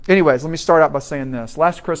Anyways, let me start out by saying this.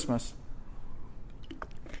 Last Christmas,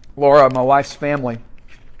 Laura, my wife's family,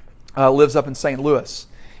 lives up in St. Louis.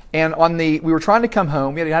 And we were trying to come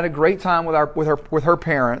home. We had a great time with her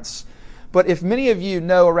parents. But if many of you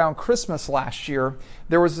know, around Christmas last year,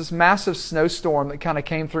 there was this massive snowstorm that kind of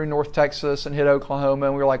came through North Texas and hit Oklahoma.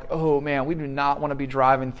 And we were like, oh man, we do not want to be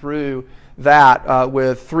driving through that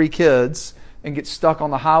with 3 kids and get stuck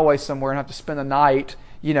on the highway somewhere and have to spend the night,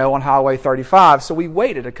 on Highway 35. So we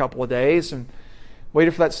waited a couple of days and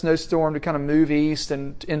waited for that snowstorm to kind of move east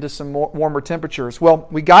and into some more warmer temperatures. Well,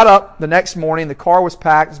 we got up the next morning. The car was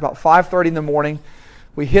packed. It was about 5:30 in the morning.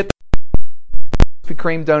 We hit Krispy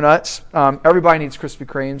Kreme donuts. Everybody needs Krispy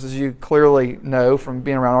Kremes, as you clearly know from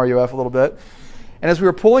being around RUF a little bit. And as we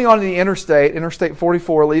were pulling onto the Interstate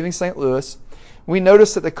 44, leaving St. Louis, we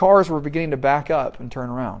noticed that the cars were beginning to back up and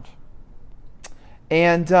turn around.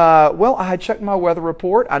 And, I had checked my weather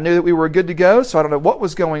report. I knew that we were good to go, so I don't know what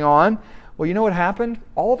was going on. Well, you know what happened?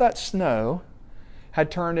 All of that snow had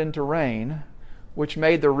turned into rain, which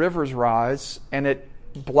made the rivers rise, and it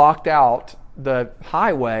blocked out the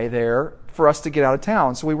highway there for us to get out of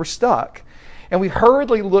town. So we were stuck. And we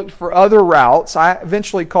hurriedly looked for other routes. I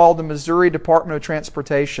eventually called the Missouri Department of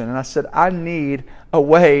Transportation, and I said, I need a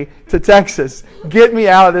way to Texas. Get me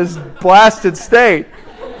out of this blasted state.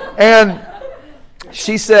 And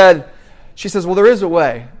she says, well, there is a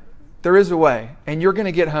way. There is a way, and you're going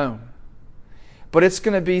to get home. But it's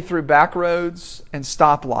going to be through back roads and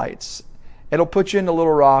stoplights. It'll put you into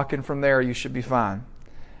Little Rock, and from there you should be fine.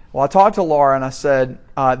 Well, I talked to Laura, and I said,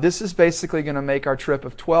 this is basically going to make our trip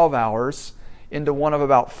of 12 hours into one of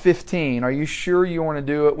about 15. Are you sure you want to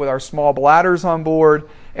do it with our small bladders on board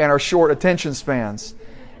and our short attention spans?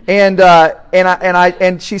 And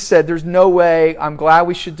she said, there's no way. I'm glad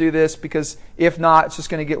we should do this, because if not, it's just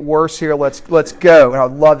going to get worse here. Let's go. And I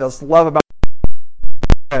love this. Love about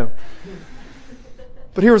it.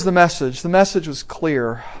 But here was the message. The message was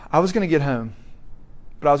clear. I was going to get home,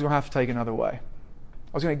 but I was going to have to take another way.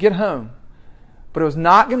 I was going to get home, but it was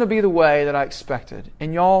not going to be the way that I expected.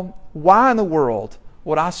 And y'all, why in the world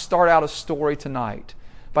would I start out a story tonight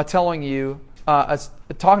by telling you,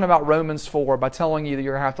 talking about Romans 4, by telling you that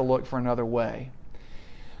you're going to have to look for another way?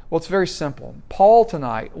 Well, it's very simple. Paul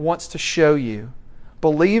tonight wants to show you,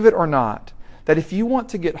 believe it or not, that if you want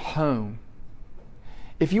to get home,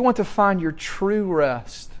 if you want to find your true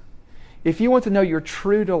rest, if you want to know your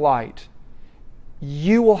true delight,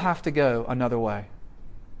 you will have to go another way.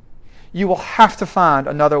 You will have to find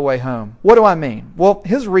another way home. What do I mean? Well,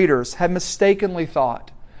 his readers had mistakenly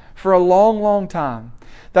thought for a long, long time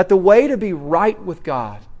that the way to be right with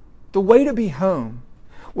God, the way to be home,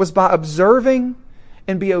 was by observing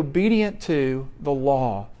and be obedient to the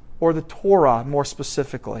law, or the Torah more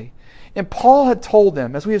specifically. And Paul had told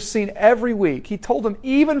them, as we have seen every week, he told them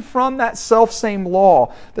even from that self-same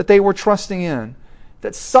law that they were trusting in,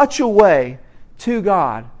 that such a way to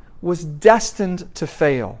God was destined to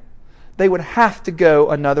fail. They would have to go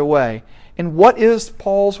another way. And what is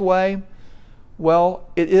Paul's way? Well,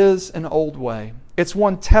 it is an old way. It's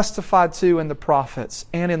one testified to in the prophets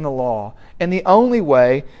and in the law, and the only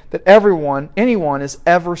way that anyone is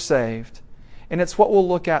ever saved. And it's what we'll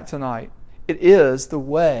look at tonight. It is the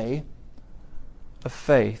way of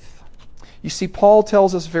faith. You see, Paul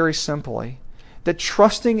tells us very simply that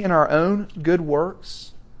trusting in our own good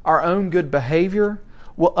works, our own good behavior,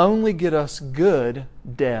 will only get us good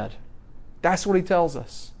dead. That's what he tells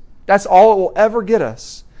us. That's all it will ever get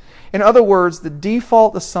us. In other words, the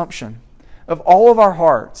default assumption of all of our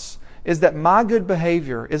hearts is that my good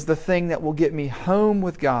behavior is the thing that will get me home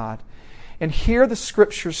with God. And here the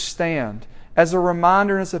Scriptures stand as a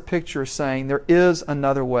reminder and as a picture saying there is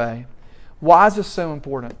another way. Why is this so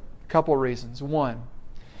important? A couple of reasons. One,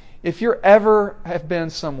 if you ever have been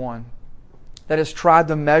someone that has tried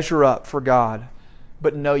to measure up for God,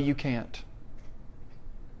 but know you can't.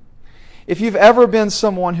 If you've ever been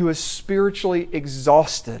someone who is spiritually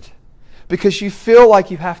exhausted because you feel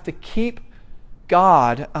like you have to keep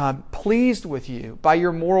God pleased with you by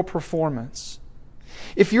your moral performance.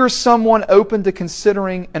 If you're someone open to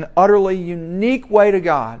considering an utterly unique way to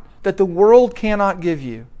God that the world cannot give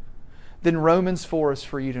you, then Romans 4 is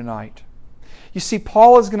for you tonight. You see,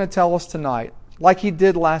 Paul is going to tell us tonight, like he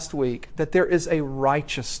did last week, that there is a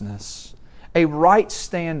righteousness, a right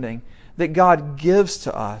standing that God gives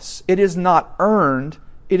to us. It is not earned,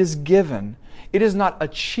 it is given. It is not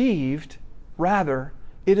achieved, rather,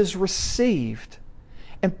 it is received.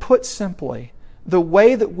 And put simply, the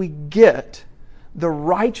way that we get the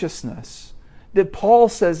righteousness that Paul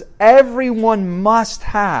says everyone must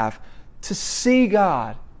have to see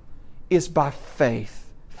God is by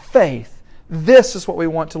faith. Faith This is what we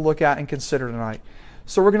want to look at and consider tonight.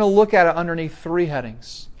 So we're going to look at it underneath three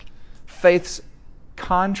headings. Faith's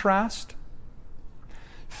contrast,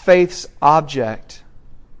 faith's object,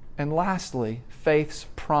 and lastly, faith's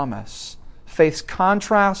promise. Faith's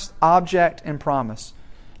contrast, object, and promise.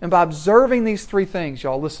 And by observing these three things,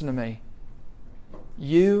 y'all, listen to me.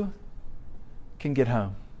 You can get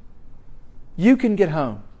home. You can get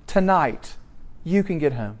home. Tonight, you can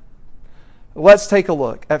get home. Let's take a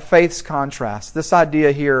look at faith's contrast. This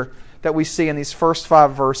idea here that we see in these first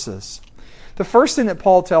 5 verses. The first thing that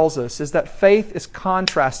Paul tells us is that faith is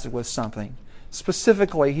contrasted with something.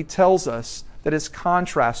 Specifically, he tells us that it's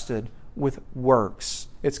contrasted with works.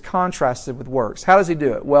 It's contrasted with works. How does he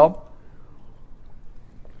do it? Well,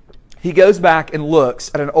 he goes back and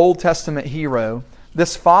looks at an Old Testament hero,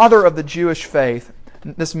 this father of the Jewish faith,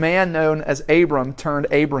 this man known as Abram turned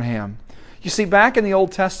Abraham. You see, back in the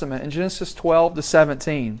Old Testament, in Genesis 12 to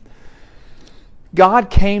 17, God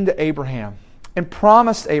came to Abraham and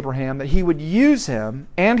promised Abraham that He would use him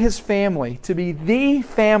and his family to be the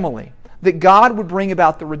family that God would bring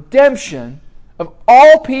about the redemption of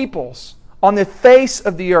all peoples on the face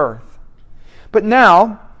of the earth. But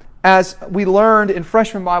now, as we learned in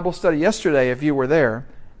freshman Bible study yesterday, if you were there,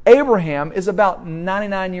 Abraham is about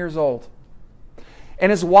 99 years old.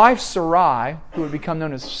 And his wife Sarai, who would become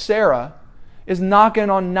known as Sarah, is knocking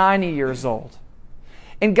on 90 years old.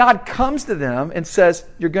 And God comes to them and says,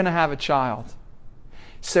 you're going to have a child.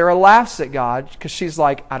 Sarah laughs at God because she's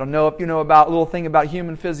like, I don't know if you know about a little thing about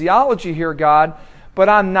human physiology here, God, but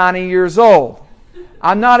I'm 90 years old.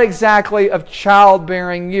 I'm not exactly of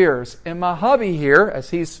childbearing years. And my hubby here,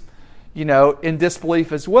 as he's, in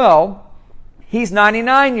disbelief as well, he's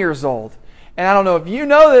 99 years old. And I don't know if you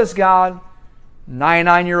know this, God,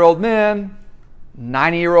 99-year-old men,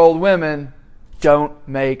 90-year-old women don't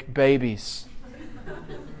make babies.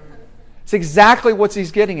 It's exactly what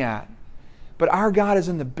he's getting at. But our God is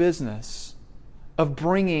in the business of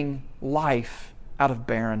bringing life out of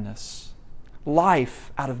barrenness,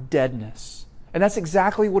 life out of deadness. And that's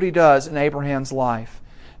exactly what He does in Abraham's life.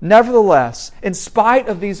 Nevertheless, in spite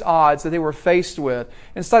of these odds that they were faced with,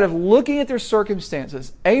 instead of looking at their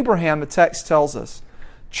circumstances, Abraham, the text tells us,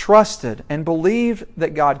 trusted and believed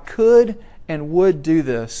that God could and would do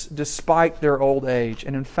this despite their old age.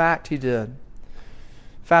 And in fact, He did.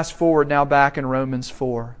 Fast forward now back in Romans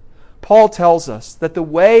 4. Paul tells us that the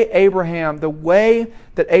way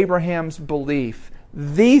that Abraham's belief,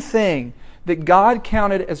 the thing that God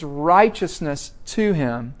counted as righteousness to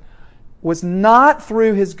him, was not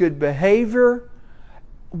through his good behavior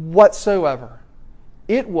whatsoever.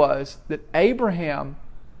 It was that Abraham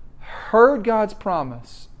heard God's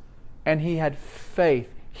promise and he had faith.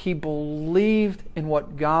 He believed in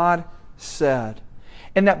what God said.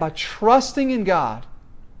 And that by trusting in God,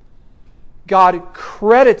 God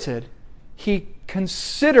credited, He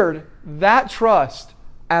considered that trust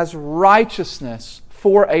as righteousness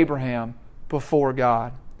for Abraham before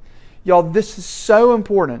God. Y'all, this is so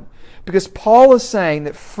important because Paul is saying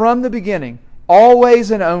that from the beginning, always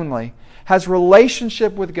and only, has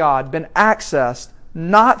relationship with God been accessed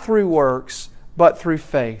not through works, but through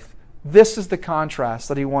faith. This is the contrast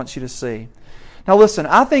that he wants you to see. Now listen,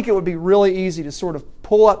 I think it would be really easy to sort of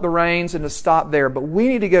pull up the reins and to stop there, but we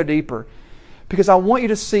need to go deeper because I want you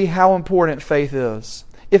to see how important faith is.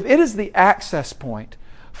 If it is the access point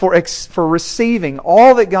for receiving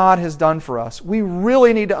all that God has done for us, we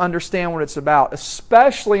really need to understand what it's about,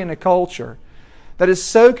 especially in a culture that is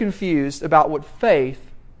so confused about what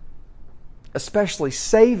faith, especially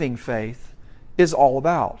saving faith, is all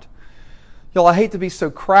about. Y'all, I hate to be so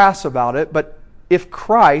crass about it, but if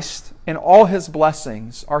Christ and all His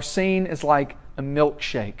blessings are seen as like a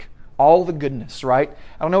milkshake, all the goodness, right?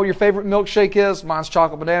 I don't know what your favorite milkshake is. Mine's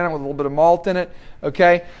chocolate banana with a little bit of malt in it,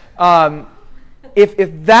 okay?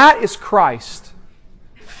 If that is Christ,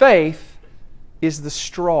 faith is the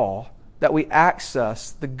straw that we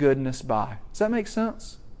access the goodness by. Does that make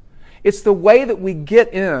sense? It's the way that we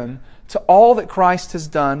get in to all that Christ has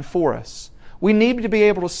done for us. We need to be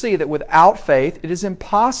able to see that without faith, it is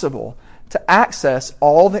impossible to access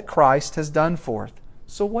all that Christ has done for us.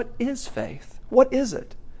 So what is faith? What is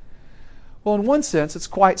it? Well, in one sense, it's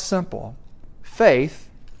quite simple. Faith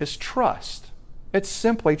is trust. It's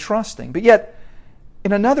simply trusting. But yet,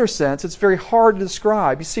 in another sense, it's very hard to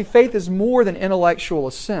describe. You see, faith is more than intellectual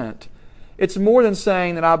assent. It's more than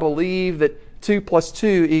saying that I believe that 2 +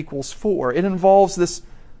 2 = 4. It involves this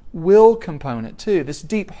will component too, this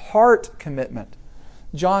deep heart commitment.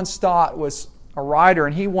 John Stott was a writer,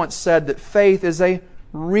 and he once said that faith is a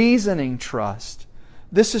reasoning trust.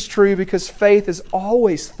 This is true because faith is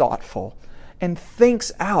always thoughtful and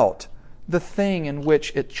thinks out the thing in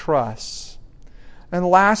which it trusts. And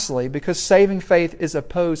lastly, because saving faith is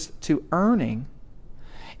opposed to earning,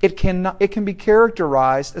 it can be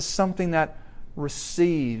characterized as something that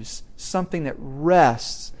receives, something that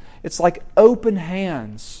rests. It's like open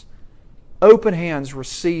hands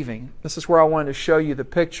receiving. This is where I wanted to show you the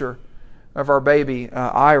picture of our baby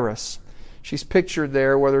Iris. She's pictured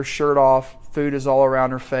there with her shirt off, food is all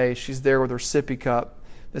around her face. She's there with her sippy cup.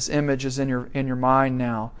 This image is in your mind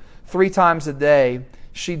now. 3 times a day,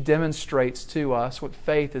 she demonstrates to us what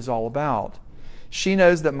faith is all about. She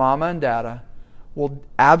knows that Mama and Dada will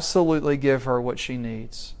absolutely give her what she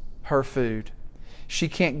needs, her food. She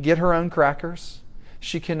can't get her own crackers.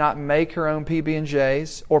 She cannot make her own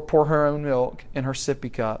PB&Js or pour her own milk in her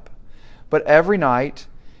sippy cup. But every night,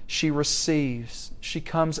 she receives. She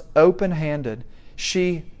comes open-handed.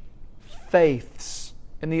 She faiths,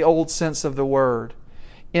 in the old sense of the word,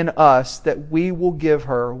 in us that we will give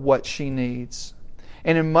her what she needs.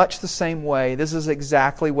 And in much the same way, this is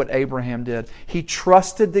exactly what Abraham did. He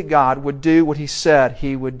trusted that God would do what He said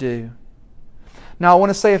He would do. Now, I want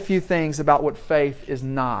to say a few things about what faith is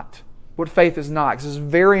not. What faith is not, because it's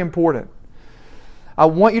very important. I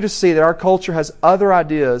want you to see that our culture has other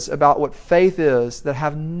ideas about what faith is that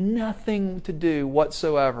have nothing to do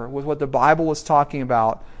whatsoever with what the Bible is talking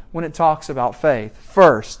about when it talks about faith.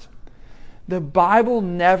 First, the Bible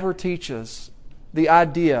never teaches the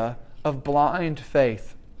idea of blind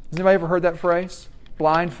faith. Has anybody ever heard that phrase?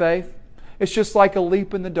 Blind faith? It's just like a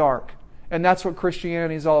leap in the dark. And that's what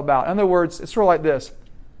Christianity is all about. In other words, it's sort of like this.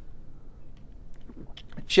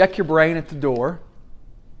 Check your brain at the door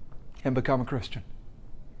and become a Christian.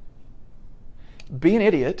 Be an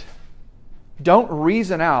idiot. Don't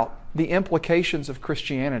reason out the implications of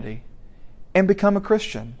Christianity and become a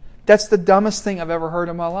Christian. That's the dumbest thing I've ever heard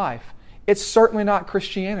in my life. It's certainly not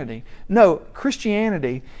Christianity. No,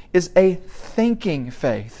 Christianity is a thinking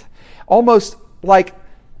faith. Almost like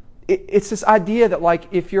it's this idea that like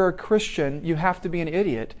if you're a Christian, you have to be an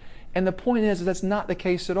idiot. And the point is that's not the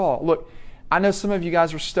case at all. Look, I know some of you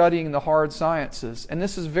guys are studying the hard sciences, and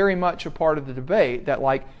this is very much a part of the debate that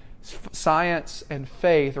like science and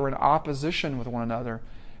faith are in opposition with one another.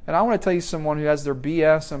 And I want to tell you, someone who has their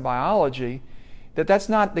BS in biology, that that's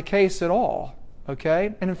not the case at all.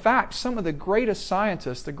 Okay? And in fact, some of the greatest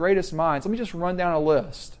scientists, the greatest minds, let me just run down a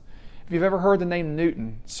list. If you've ever heard the name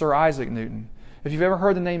Newton, Sir Isaac Newton, if you've ever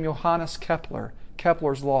heard the name Johannes Kepler,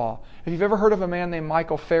 Kepler's law, if you've ever heard of a man named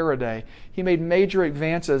Michael Faraday, he made major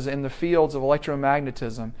advances in the fields of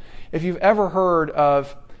electromagnetism. If you've ever heard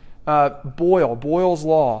of Boyle's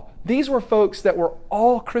law, these were folks that were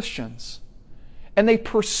all Christians. And they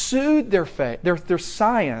pursued their faith, their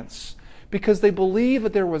science, because they believed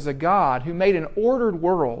that there was a God who made an ordered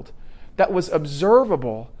world that was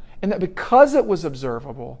observable, and that because it was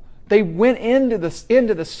observable, they went into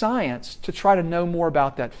the science to try to know more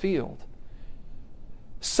about that field.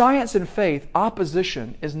 Science and faith,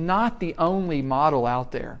 opposition, is not the only model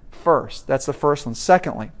out there. First, that's the first one.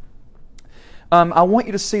 Secondly, I want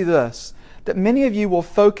you to see this, that many of you will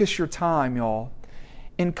focus your time, y'all,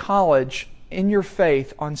 in college, in your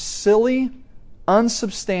faith, on silly,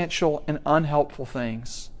 unsubstantial, and unhelpful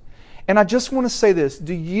things. And I just want to say this,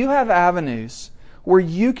 do you have avenues where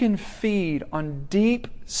you can feed on deep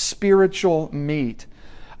spiritual meat?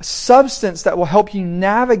 A substance that will help you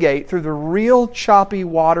navigate through the real choppy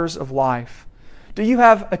waters of life. Do you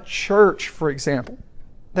have a church, for example,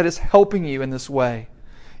 that is helping you in this way?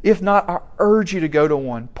 If not, I urge you to go to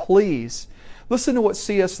one. Please. Listen to what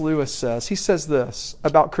C.S. Lewis says. He says this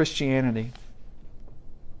about Christianity.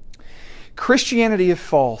 Christianity, if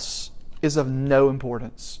false, is of no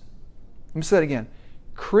importance. Let me say that again.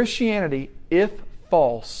 Christianity, if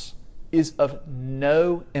false, is of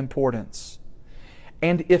no importance.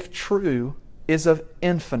 And if true, is of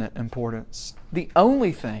infinite importance. The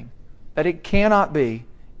only thing that it cannot be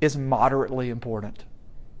is moderately important.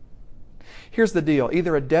 Here's the deal.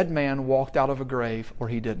 Either a dead man walked out of a grave or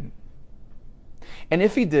he didn't. And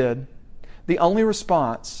if he did, the only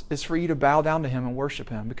response is for you to bow down to him and worship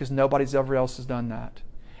him, because nobody's ever else has done that.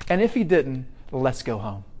 And if he didn't, let's go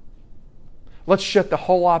home. Let's shut the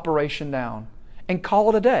whole operation down and call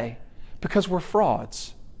it a day, because we're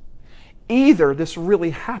frauds. Either this really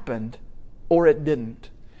happened or it didn't.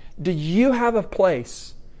 Do you have a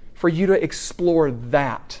place for you to explore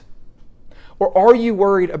that? Or are you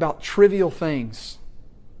worried about trivial things?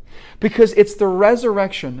 Because it's the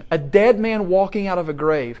resurrection, a dead man walking out of a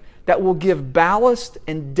grave, that will give ballast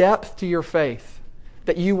and depth to your faith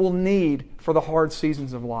that you will need for the hard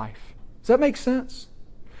seasons of life. Does that make sense?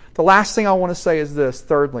 The last thing I want to say is this,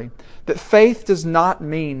 thirdly, that faith does not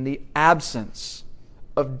mean the absence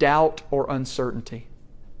of doubt or uncertainty.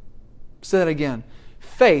 Say that again.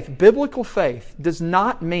 Faith, biblical faith, does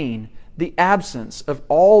not mean the absence of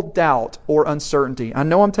all doubt or uncertainty. I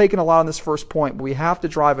know I'm taking a lot on this first point, but we have to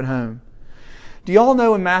drive it home. Do you all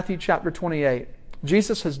know in Matthew chapter 28,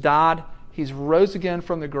 Jesus has died, He's rose again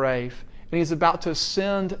from the grave, and He's about to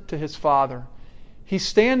ascend to His Father. He's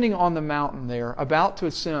standing on the mountain there, about to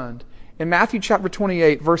ascend. In Matthew chapter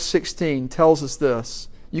 28, verse 16 tells us this.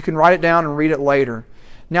 You can write it down and read it later.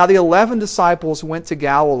 Now the 11 disciples went to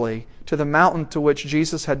Galilee, to the mountain to which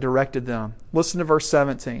Jesus had directed them. Listen to verse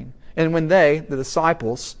 17. And when they, the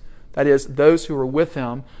disciples, that is, those who were with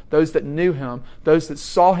Him, those that knew Him, those that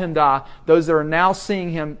saw Him die, those that are now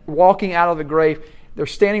seeing Him walking out of the grave,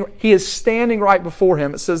 He is standing right before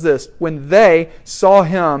Him. It says this, when they saw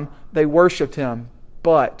Him, they worshipped Him.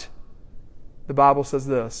 But, the Bible says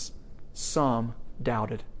this, some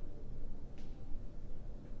doubted.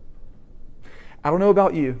 I don't know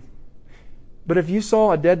about you, but if you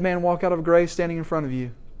saw a dead man walk out of a grave standing in front of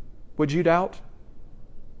you, would you doubt?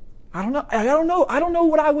 I don't know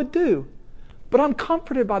what I would do. But I'm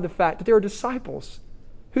comforted by the fact that there are disciples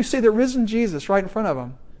who see the risen Jesus right in front of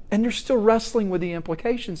them, and they're still wrestling with the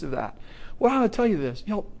implications of that. Well, I want to tell you this.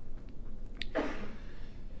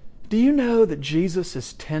 Do you know that Jesus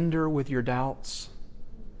is tender with your doubts?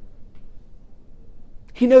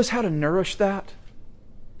 He knows how to nourish that.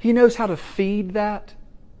 He knows how to feed that.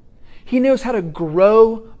 He knows how to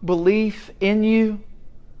grow belief in you.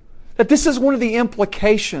 That this is one of the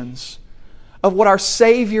implications of what our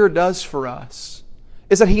Savior does for us,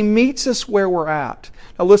 is that He meets us where we're at.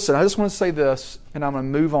 Now listen, I just want to say this, and I'm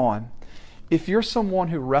going to move on. If you're someone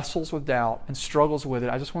who wrestles with doubt and struggles with it,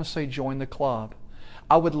 I just want to say join the club.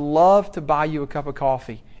 I would love to buy you a cup of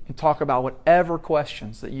coffee and talk about whatever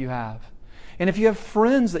questions that you have. And if you have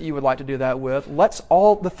friends that you would like to do that with, let's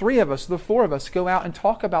all, the three of us, the four of us, go out and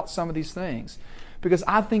talk about some of these things. Because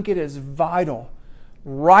I think it is vital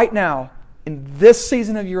right now, in this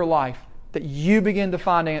season of your life, that you begin to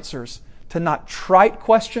find answers to not trite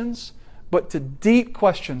questions, but to deep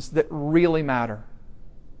questions that really matter.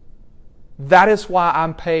 That is why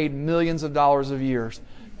I'm paid millions of dollars a year,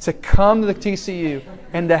 to come to the TCU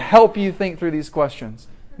and to help you think through these questions.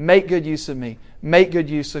 Make good use of me. Make good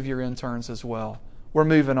use of your interns as well. We're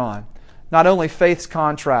moving on. Not only faith's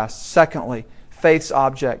contrast, secondly, faith's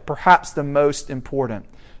object, perhaps the most important.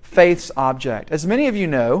 Faith's object. As many of you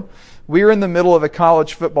know, we are in the middle of a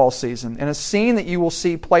college football season, and a scene that you will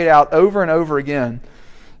see played out over and over again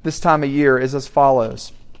this time of year is as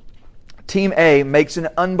follows. Team A makes an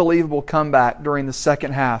unbelievable comeback during the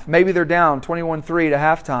second half. Maybe they're down 21-3 to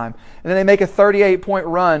halftime, and then they make a 38-point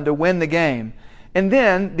run to win the game. And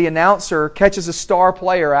then the announcer catches a star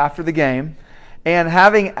player after the game, and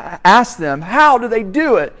having asked them, how do they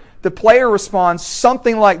do it? The player responds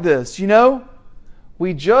something like this. You know,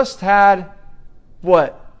 we just had,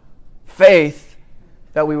 what? Faith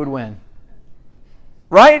that we would win.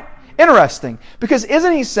 Right? Interesting. Because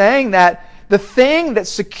isn't he saying that the thing that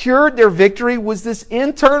secured their victory was this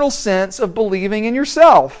internal sense of believing in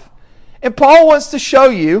yourself? And Paul wants to show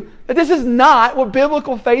you that this is not what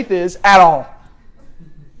biblical faith is at all.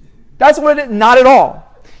 That's what it is, not at all.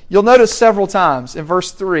 You'll notice several times in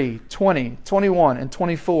verse 3, 20, 21, and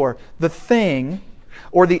 24, the thing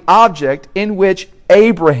or the object in which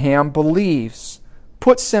Abraham believes.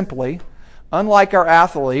 Put simply, unlike our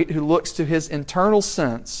athlete who looks to his internal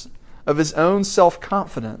sense of his own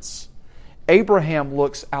self-confidence, Abraham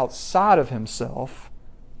looks outside of himself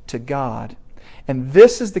to God. And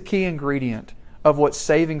this is the key ingredient of what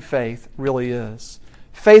saving faith really is.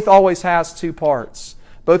 Faith always has two parts.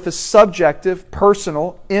 Both a subjective,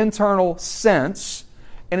 personal, internal sense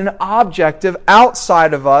and an objective,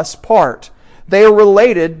 outside of us part. They are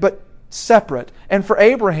related but separate. And for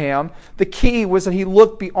Abraham, the key was that he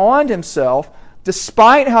looked beyond himself,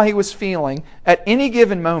 despite how he was feeling at any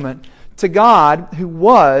given moment, to God who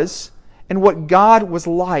was and what God was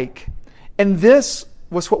like. And this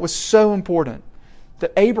was what was so important,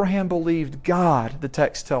 that Abraham believed God, the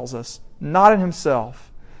text tells us, not in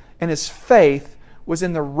himself. And his faith was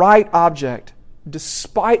in the right object,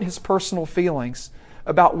 despite his personal feelings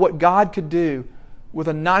about what God could do with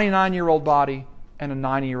a 99-year-old body and a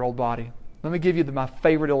 90-year-old body. Let me give you my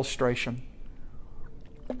favorite illustration.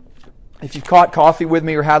 If you've caught coffee with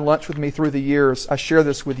me or had lunch with me through the years, I share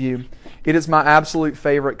this with you. It is my absolute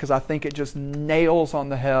favorite because I think it just nails on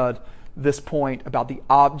the head this point about the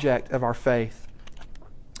object of our faith.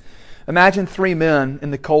 Imagine three men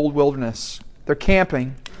in the cold wilderness. They're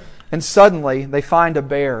camping, and suddenly they find a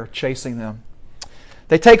bear chasing them.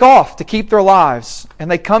 They take off to keep their lives,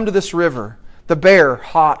 and they come to this river, the bear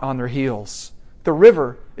hot on their heels. The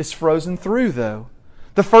river is frozen through, though.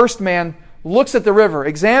 The first man looks at the river,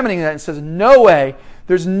 examining that, and says, no way.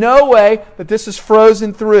 There's no way that this is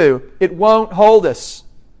frozen through. It won't hold us.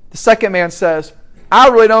 The second man says, I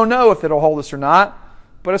really don't know if it'll hold us or not,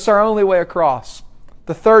 but it's our only way across.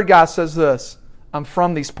 The third guy says this, I'm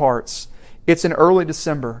from these parts. It's in early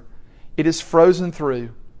December. It is frozen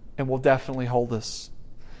through and will definitely hold us.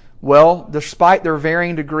 Well, despite their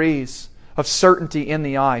varying degrees of certainty in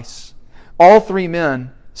the ice, all three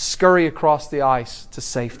men scurry across the ice to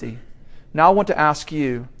safety. Now I want to ask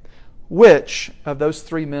you, which of those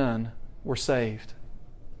three men were saved?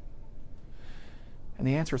 And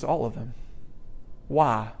the answer is all of them.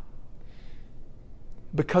 Why?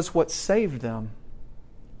 Because what saved them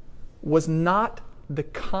was not the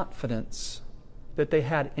confidence that they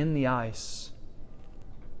had in the ice,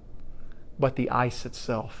 but the ice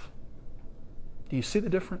itself. Do you see the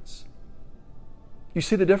difference? You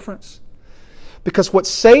see the difference? Because what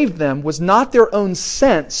saved them was not their own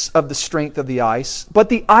sense of the strength of the ice, but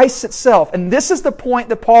the ice itself. And this is the point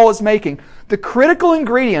that Paul is making. The critical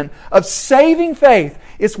ingredient of saving faith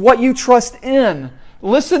is what you trust in.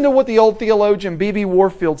 Listen to what the old theologian B.B.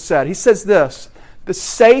 Warfield said. He says this, the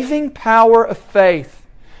saving power of faith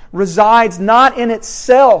resides not in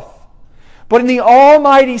itself, but in the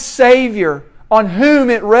Almighty Savior on whom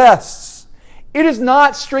it rests. It is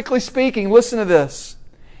not, strictly speaking, listen to this,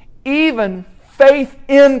 even faith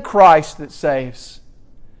in Christ that saves,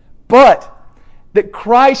 but that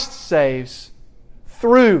Christ saves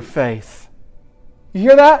through faith. You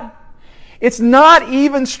hear that? It's not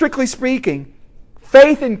even, strictly speaking,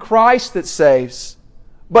 faith in Christ that saves,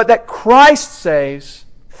 but that Christ saves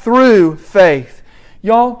through faith.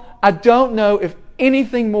 Y'all, I don't know if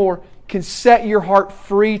anything more can set your heart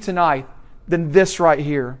free tonight than this right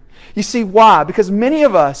here. You see why? Because many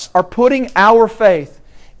of us are putting our faith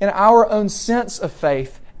in our own sense of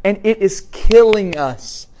faith, and it is killing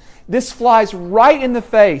us. This flies right in the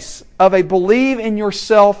face of a believe in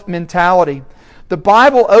yourself mentality. The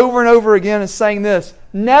Bible over and over again is saying this,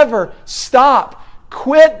 never stop,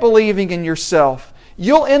 quit believing in yourself.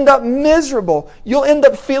 You'll end up miserable. You'll end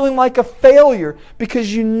up feeling like a failure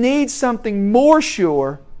because you need something more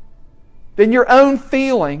sure than your own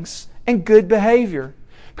feelings and good behavior.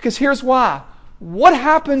 Because here's why. What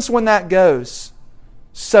happens when that goes?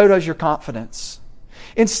 So does your confidence.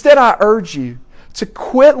 Instead, I urge you to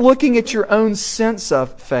quit looking at your own sense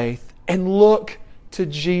of faith and look to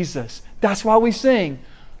Jesus. That's why we sing,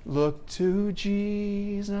 look to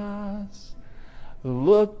Jesus,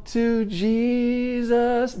 look to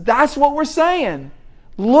Jesus. That's what we're saying.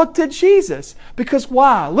 Look to Jesus. Because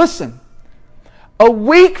why? Listen, a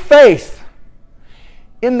weak faith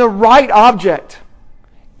in the right object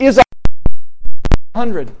is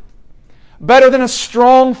 100. Better than a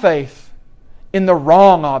strong faith in the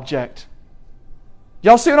wrong object.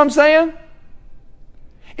 Y'all see what I'm saying?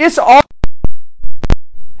 It's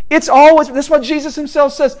always, this is what Jesus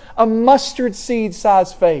Himself says, a mustard seed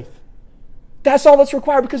size faith. That's all that's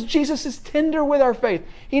required because Jesus is tender with our faith.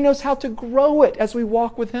 He knows how to grow it as we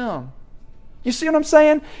walk with Him. You see what I'm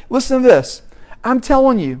saying? Listen to this. I'm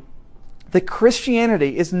telling you, that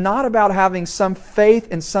Christianity is not about having some faith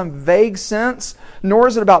in some vague sense, nor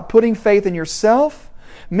is it about putting faith in yourself.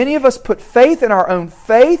 Many of us put faith in our own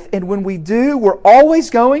faith, and when we do, we're always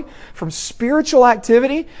going from spiritual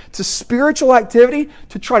activity to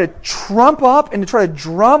try to trump up and to try to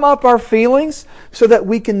drum up our feelings so that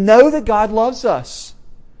we can know that God loves us.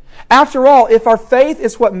 After all, if our faith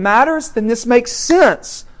is what matters, then this makes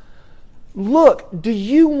sense. Look, do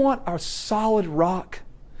you want a solid rock?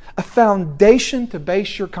 A foundation to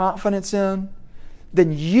base your confidence in?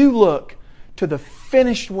 Then you look to the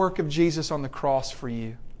finished work of Jesus on the cross for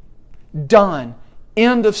you. Done.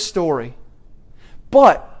 End of story.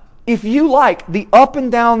 But if you like the up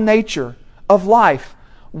and down nature of life,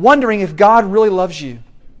 wondering if God really loves you,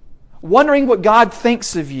 wondering what God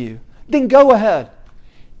thinks of you, then go ahead.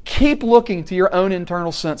 Keep looking to your own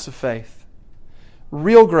internal sense of faith.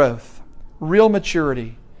 Real growth, real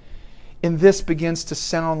maturity. And this begins to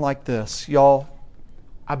sound like this. Y'all,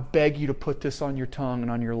 I beg you to put this on your tongue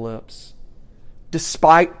and on your lips.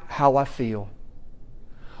 Despite how I feel,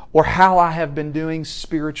 or how I have been doing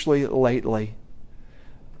spiritually lately,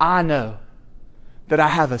 I know that I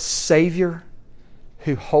have a Savior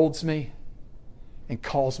who holds me and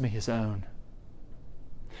calls me His own.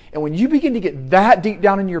 And when you begin to get that deep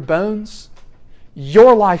down in your bones,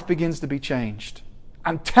 your life begins to be changed.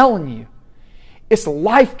 I'm telling you, it's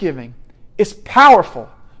life-giving. It's powerful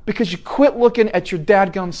because you quit looking at your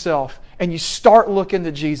dadgum self and you start looking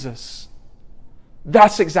to Jesus.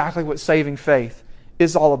 That's exactly what saving faith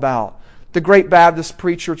is all about. The great Baptist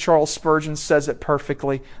preacher Charles Spurgeon says it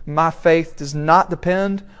perfectly. My faith does not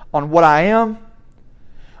depend on what I am,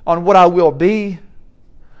 on what I will be,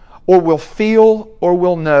 or will feel, or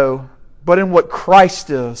will know, but in what Christ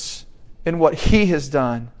is, in what He has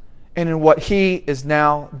done, and in what He is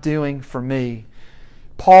now doing for me.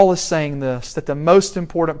 Paul is saying this, that the most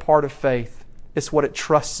important part of faith is what it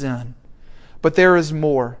trusts in. But there is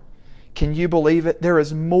more. Can you believe it? There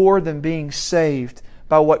is more than being saved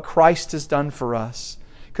by what Christ has done for us.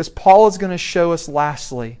 Because Paul is going to show us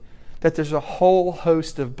lastly that there's a whole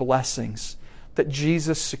host of blessings that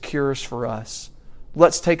Jesus secures for us.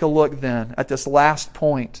 Let's take a look then at this last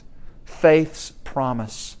point. Faith's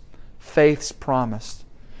promise. Faith's promise.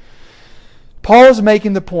 Paul is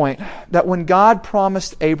making the point that when God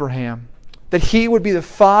promised Abraham that he would be the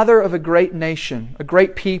father of a great nation, a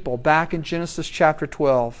great people, back in Genesis chapter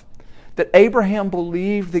 12, that Abraham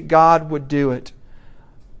believed that God would do it.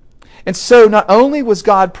 And so not only was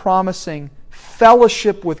God promising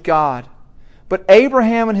fellowship with God, but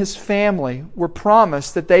Abraham and his family were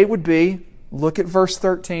promised that they would be, look at verse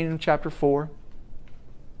 13 in chapter 4,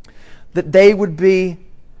 that they would be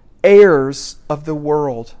heirs of the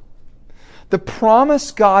world. The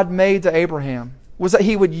promise God made to Abraham was that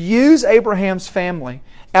He would use Abraham's family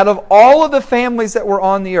out of all of the families that were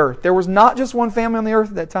on the earth. There was not just one family on the earth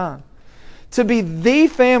at that time. To be the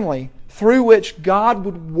family through which God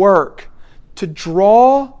would work to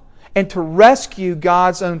draw and to rescue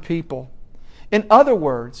God's own people. In other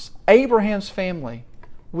words, Abraham's family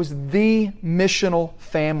was the missional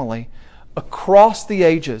family across the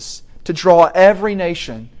ages to draw every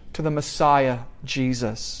nation to the Messiah,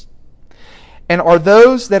 Jesus. And are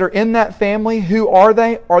those that are in that family, who are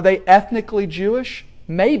they? Are they ethnically Jewish?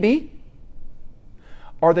 Maybe.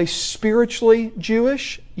 Are they spiritually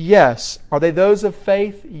Jewish? Yes. Are they those of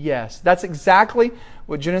faith? Yes. That's exactly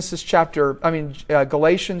what Galatians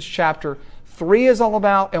chapter 3 is all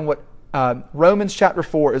about, and what Romans chapter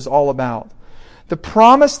 4 is all about. The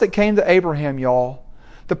promise that came to Abraham, y'all,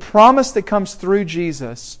 the promise that comes through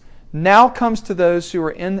Jesus, now comes to those who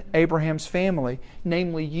are in Abraham's family,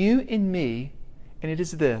 namely you and me, and it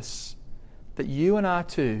is this, that you and I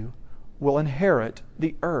too will inherit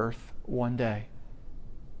the earth one day.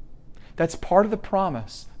 That's part of the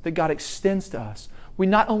promise that God extends to us. We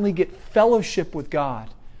not only get fellowship with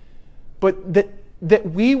God, but that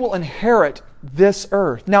we will inherit this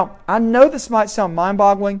earth. Now, I know this might sound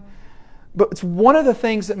mind-boggling, but it's one of the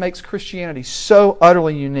things that makes Christianity so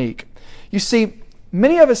utterly unique. You see,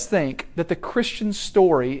 many of us think that the Christian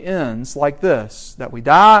story ends like this, that we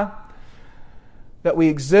die, that we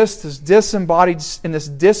exist as disembodied in this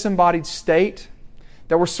disembodied state,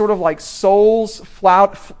 that we're sort of like souls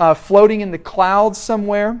floating in the clouds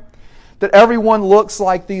somewhere, that everyone looks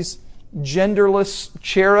like these genderless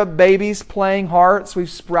cherub babies playing hearts. We've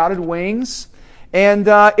sprouted wings. And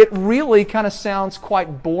it really kind of sounds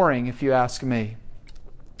quite boring, if you ask me.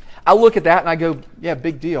 I look at that and I go, yeah,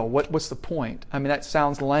 big deal. What's the point? I mean, that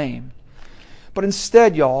sounds lame. But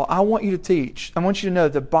instead, y'all, I want you to know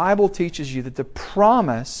that the Bible teaches you that the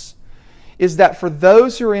promise is that for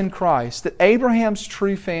those who are in Christ, that Abraham's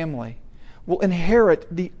true family will inherit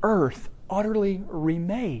the earth utterly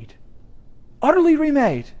remade. Utterly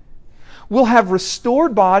remade. We'll have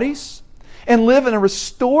restored bodies and live in a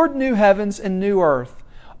restored new heavens and new earth.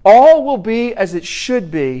 All will be as it should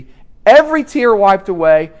be, every tear wiped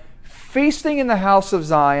away, feasting in the house of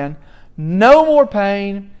Zion, no more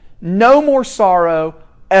pain, no more sorrow,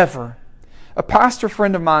 ever. A pastor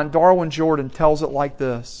friend of mine, Darwin Jordan, tells it like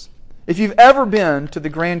this. If you've ever been to the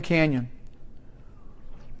Grand Canyon,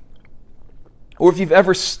 or if you've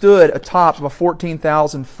ever stood atop of a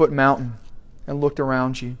 14,000-foot mountain and looked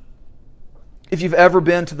around you, if you've ever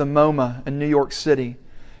been to the MoMA in New York City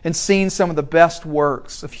and seen some of the best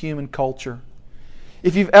works of human culture,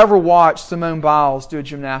 if you've ever watched Simone Biles do a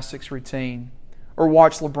gymnastics routine, or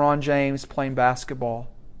watched LeBron James playing basketball,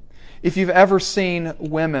 if you've ever seen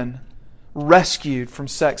women rescued from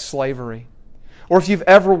sex slavery, or if you've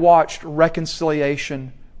ever watched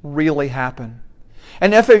reconciliation really happen,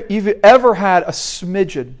 and if you've ever had a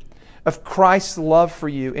smidgen of Christ's love for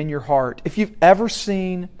you in your heart, if you've ever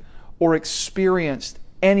seen or experienced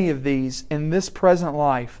any of these in this present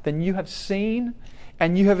life, then you have seen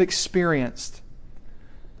and you have experienced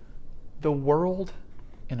the world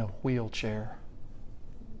in a wheelchair.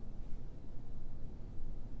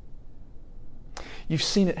 You've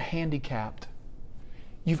seen it handicapped.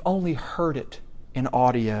 You've only heard it in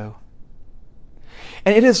audio.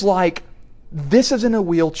 And it is like, this is in a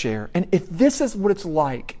wheelchair. And if this is what it's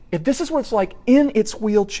like, if this is what it's like in its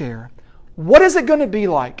wheelchair, what is it going to be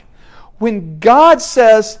like when God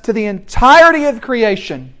says to the entirety of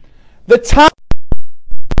creation, the time,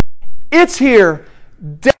 it's here,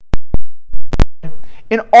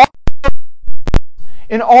 and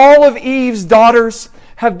all of Eve's daughters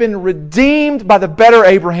have been redeemed by the better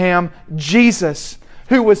Abraham, Jesus,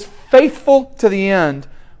 who was faithful to the end.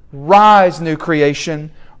 Rise, new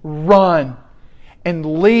creation, run,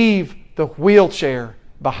 and leave the wheelchair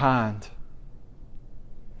behind.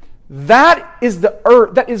 That is the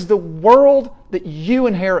earth, that is the world that you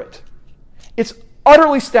inherit. It's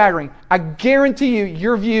utterly staggering. I guarantee you,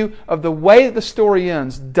 your view of the way that the story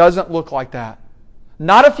ends doesn't look like that.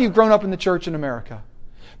 Not if you've grown up in the church in America.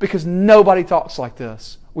 Because nobody talks like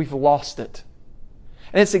this. We've lost it.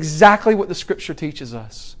 And it's exactly what the Scripture teaches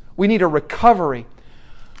us. We need a recovery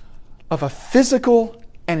of a physical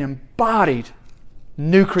and embodied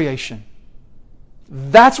new creation.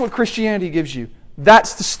 That's what Christianity gives you.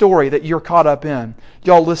 That's the story that you're caught up in.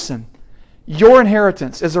 Y'all listen. Your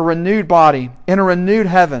inheritance is a renewed body in a renewed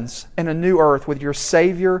heavens and a new earth with your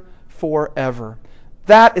Savior forever.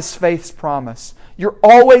 That is faith's promise. You're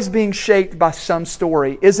always being shaped by some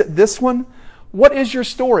story. Is it this one? What is your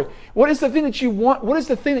story? What is the thing that you want? What is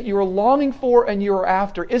the thing that you are longing for and you are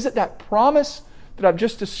after? Is it that promise that I've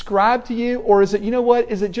just described to you? Or is it, you know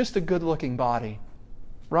what? Is it just a good-looking body?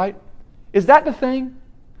 Right? Is that the thing?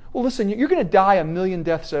 Well, listen, you're going to die a million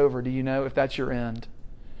deaths over, do you know, if that's your end?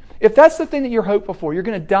 If that's the thing that you're hopeful for, you're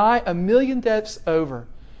going to die a million deaths over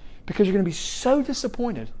because you're going to be so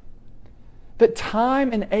disappointed that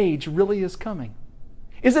time and age really is coming.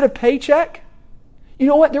 Is it a paycheck? You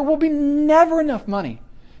know what? There will be never enough money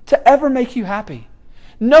to ever make you happy.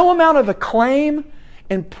 No amount of acclaim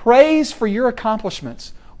and praise for your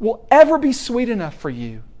accomplishments will ever be sweet enough for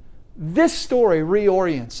you. This story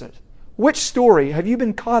reorients it. Which story have you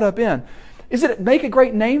been caught up in? Is it make a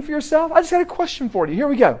great name for yourself? I just had a question for you. Here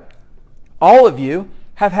we go. All of you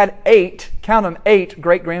have had 8, count them, 8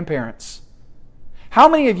 great-grandparents. How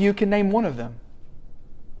many of you can name one of them?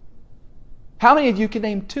 How many of you can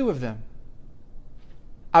name 2 of them?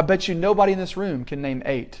 I bet you nobody in this room can name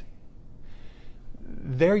 8.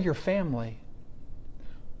 They're your family.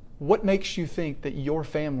 What makes you think that your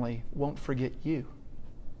family won't forget you?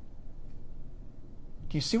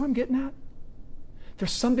 Do you see what I'm getting at?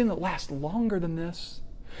 There's something that lasts longer than this.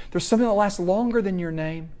 There's something that lasts longer than your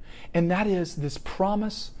name. And that is this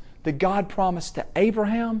promise that God promised to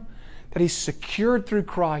Abraham that He's secured through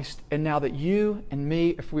Christ, and now that you and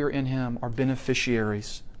me, if we are in Him, are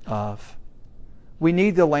beneficiaries of. We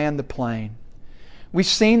need to land the plane. We've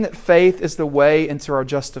seen that faith is the way into our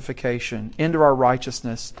justification, into our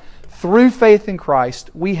righteousness. Through faith in Christ,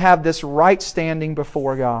 we have this right standing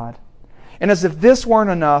before God. And as if this weren't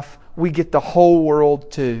enough, we get the whole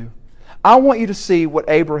world too. I want you to see what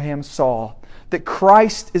Abraham saw, that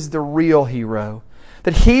Christ is the real hero,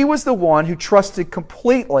 that He was the one who trusted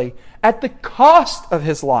completely at the cost of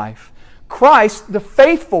His life. Christ, the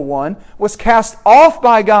faithful one, was cast off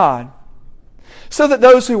by God so that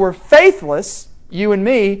those who were faithless, you and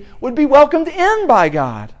me, would be welcomed in by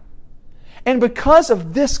God. And because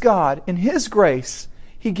of this God, in His grace,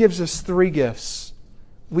 He gives us 3 gifts.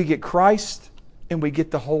 We get Christ and we get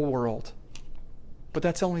the whole world. But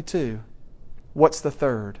that's only 2. What's the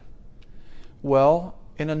third? Well,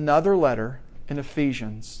 in another letter, in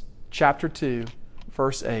Ephesians chapter 2,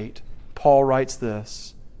 verse 8, Paul writes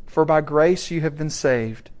this, "For by grace you have been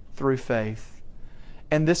saved through faith.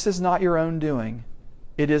 And this is not your own doing.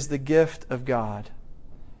 It is the gift of God."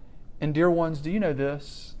 And dear ones, do you know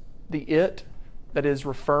this? The "it" that is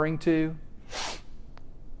referring to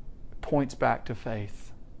points back to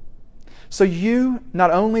faith. So you,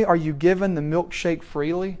 not only are you given the milkshake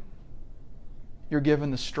freely, you're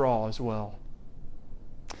given the straw as well.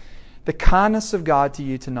 The kindness of God to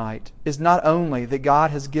you tonight is not only that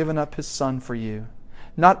God has given up His Son for you,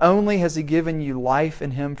 not only has He given you life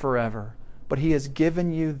in Him forever, but He has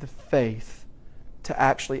given you the faith to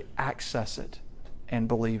actually access it and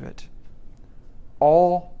believe it.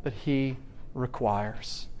 All that He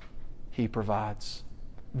requires, He provides.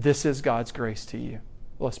 This is God's grace to you.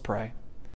 Let's pray.